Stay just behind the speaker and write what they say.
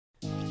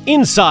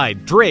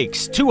Inside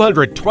Drake's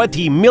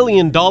 $220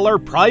 million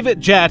private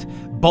jet,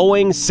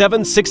 Boeing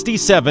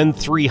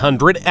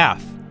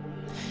 767-300F.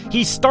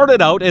 He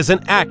started out as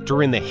an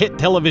actor in the hit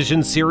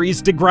television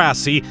series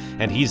Degrassi,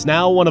 and he's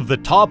now one of the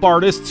top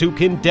artists who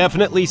can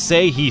definitely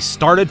say he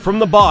started from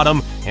the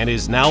bottom and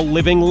is now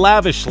living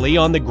lavishly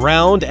on the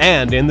ground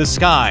and in the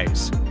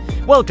skies.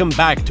 Welcome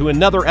back to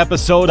another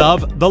episode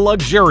of The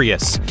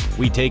Luxurious.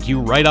 We take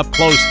you right up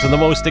close to the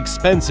most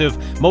expensive,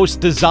 most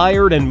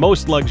desired, and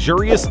most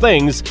luxurious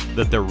things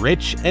that the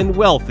rich and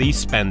wealthy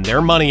spend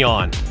their money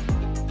on.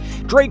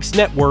 Drake's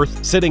net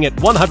worth, sitting at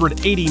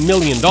 $180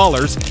 million,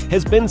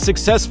 has been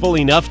successful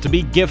enough to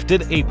be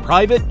gifted a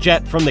private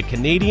jet from the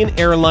Canadian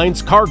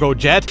Airlines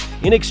Cargojet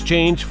in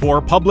exchange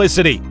for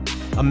publicity.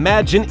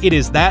 Imagine it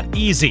is that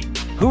easy.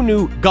 Who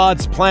knew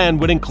God's plan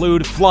would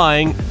include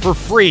flying for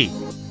free?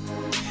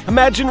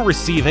 Imagine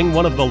receiving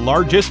one of the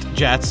largest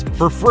jets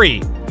for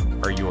free.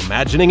 Are you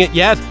imagining it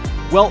yet?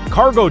 Well,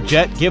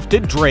 Cargojet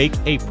gifted Drake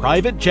a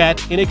private jet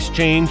in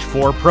exchange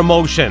for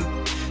promotion.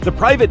 The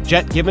private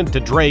jet given to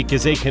Drake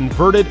is a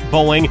converted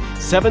Boeing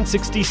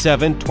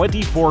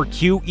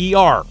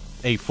 767-24QER,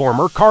 a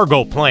former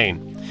cargo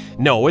plane.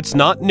 No, it's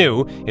not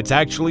new. It's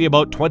actually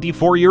about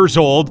 24 years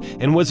old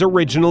and was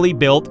originally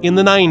built in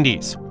the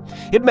 90s.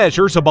 It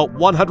measures about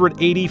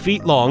 180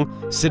 feet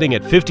long, sitting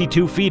at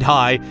 52 feet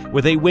high,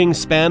 with a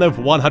wingspan of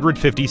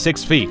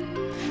 156 feet.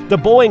 The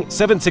Boeing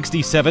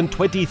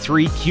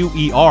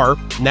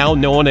 767-23QER, now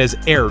known as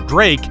Air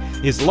Drake,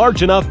 is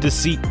large enough to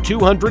seat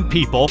 200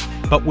 people,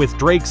 but with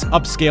Drake's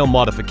upscale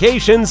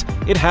modifications,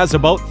 it has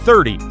about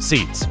 30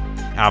 seats.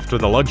 After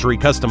the luxury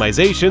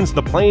customizations,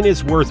 the plane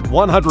is worth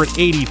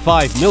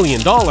 $185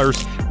 million,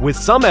 with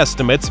some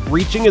estimates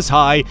reaching as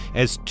high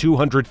as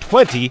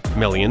 $220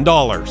 million.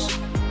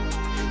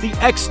 The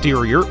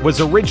exterior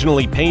was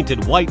originally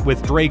painted white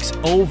with Drake's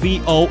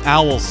OVO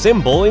owl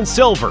symbol in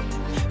silver.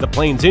 The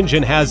plane's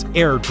engine has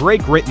Air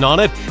Drake written on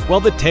it,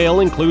 while the tail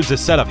includes a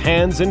set of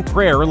hands and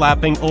prayer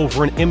lapping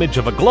over an image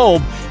of a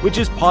globe, which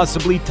is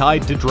possibly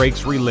tied to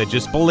Drake's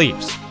religious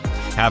beliefs.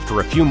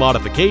 After a few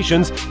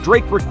modifications,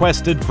 Drake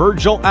requested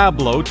Virgil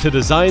Abloh to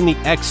design the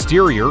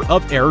exterior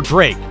of Air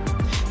Drake.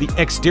 The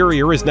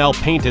exterior is now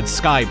painted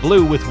sky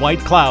blue with white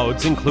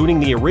clouds, including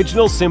the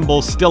original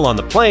symbol still on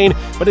the plane,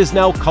 but is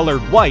now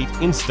colored white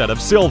instead of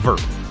silver.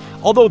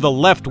 Although the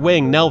left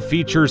wing now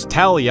features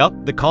Talia,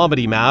 the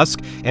comedy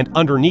mask, and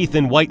underneath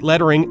in white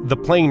lettering, the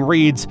plane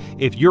reads,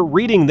 "If you're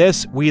reading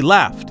this, we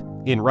left,"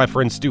 in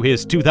reference to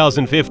his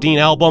 2015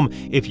 album,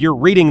 "If You're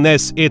Reading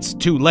This, It's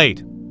Too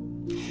Late."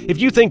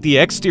 If you think the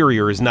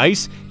exterior is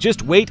nice,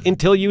 just wait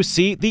until you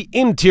see the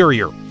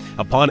interior.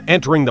 Upon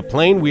entering the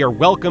plane, we are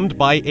welcomed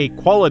by a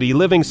quality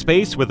living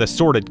space with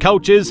assorted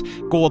couches,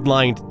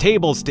 gold-lined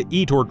tables to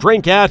eat or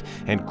drink at,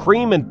 and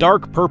cream and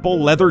dark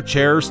purple leather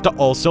chairs to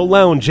also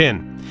lounge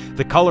in.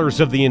 The colors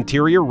of the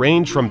interior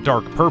range from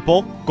dark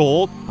purple,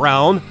 gold,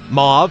 brown,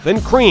 mauve,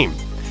 and cream.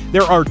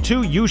 There are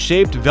two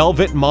U-shaped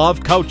velvet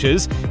mauve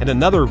couches and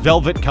another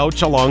velvet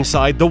couch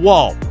alongside the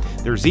wall.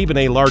 There's even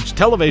a large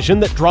television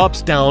that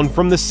drops down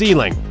from the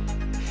ceiling.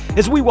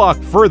 As we walk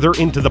further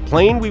into the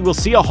plane, we will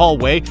see a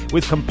hallway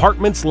with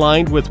compartments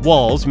lined with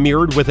walls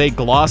mirrored with a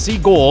glossy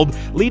gold,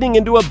 leading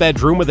into a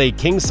bedroom with a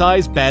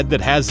king-size bed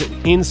that has an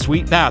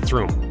in-suite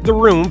bathroom. The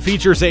room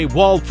features a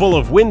wall full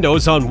of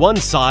windows on one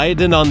side,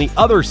 and on the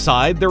other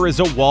side there is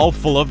a wall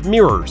full of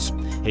mirrors.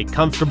 A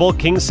comfortable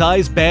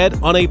king-size bed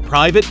on a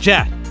private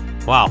jet.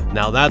 Wow,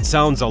 now that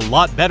sounds a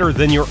lot better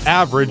than your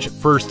average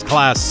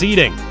first-class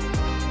seating.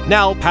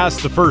 Now,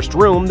 past the first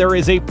room, there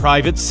is a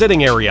private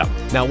sitting area.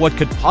 Now, what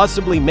could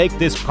possibly make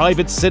this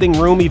private sitting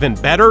room even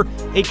better?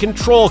 A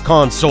control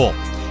console.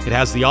 It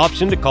has the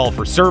option to call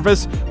for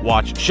service,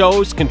 watch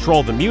shows,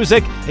 control the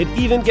music, and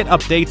even get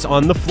updates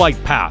on the flight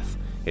path.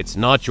 It's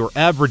not your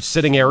average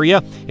sitting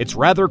area, it's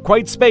rather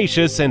quite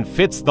spacious and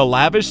fits the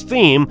lavish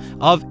theme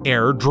of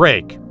Air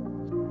Drake.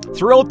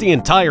 Throughout the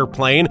entire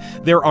plane,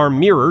 there are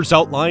mirrors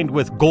outlined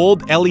with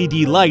gold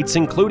LED lights,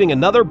 including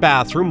another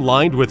bathroom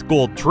lined with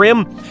gold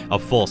trim, a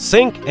full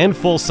sink, and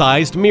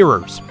full-sized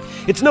mirrors.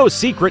 It's no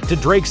secret to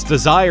Drake's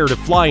desire to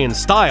fly in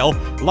style.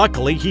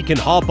 Luckily, he can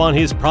hop on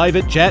his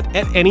private jet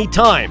at any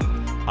time.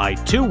 I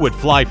too would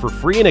fly for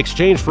free in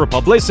exchange for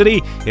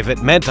publicity if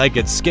it meant I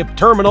could skip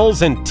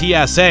terminals and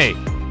TSA.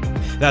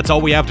 That's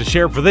all we have to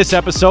share for this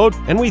episode,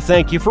 and we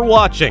thank you for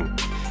watching.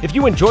 If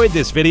you enjoyed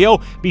this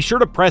video, be sure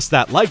to press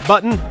that like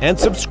button and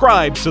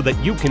subscribe so that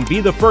you can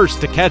be the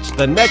first to catch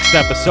the next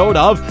episode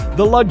of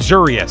The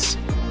Luxurious.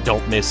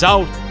 Don't miss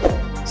out.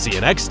 See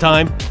you next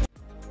time.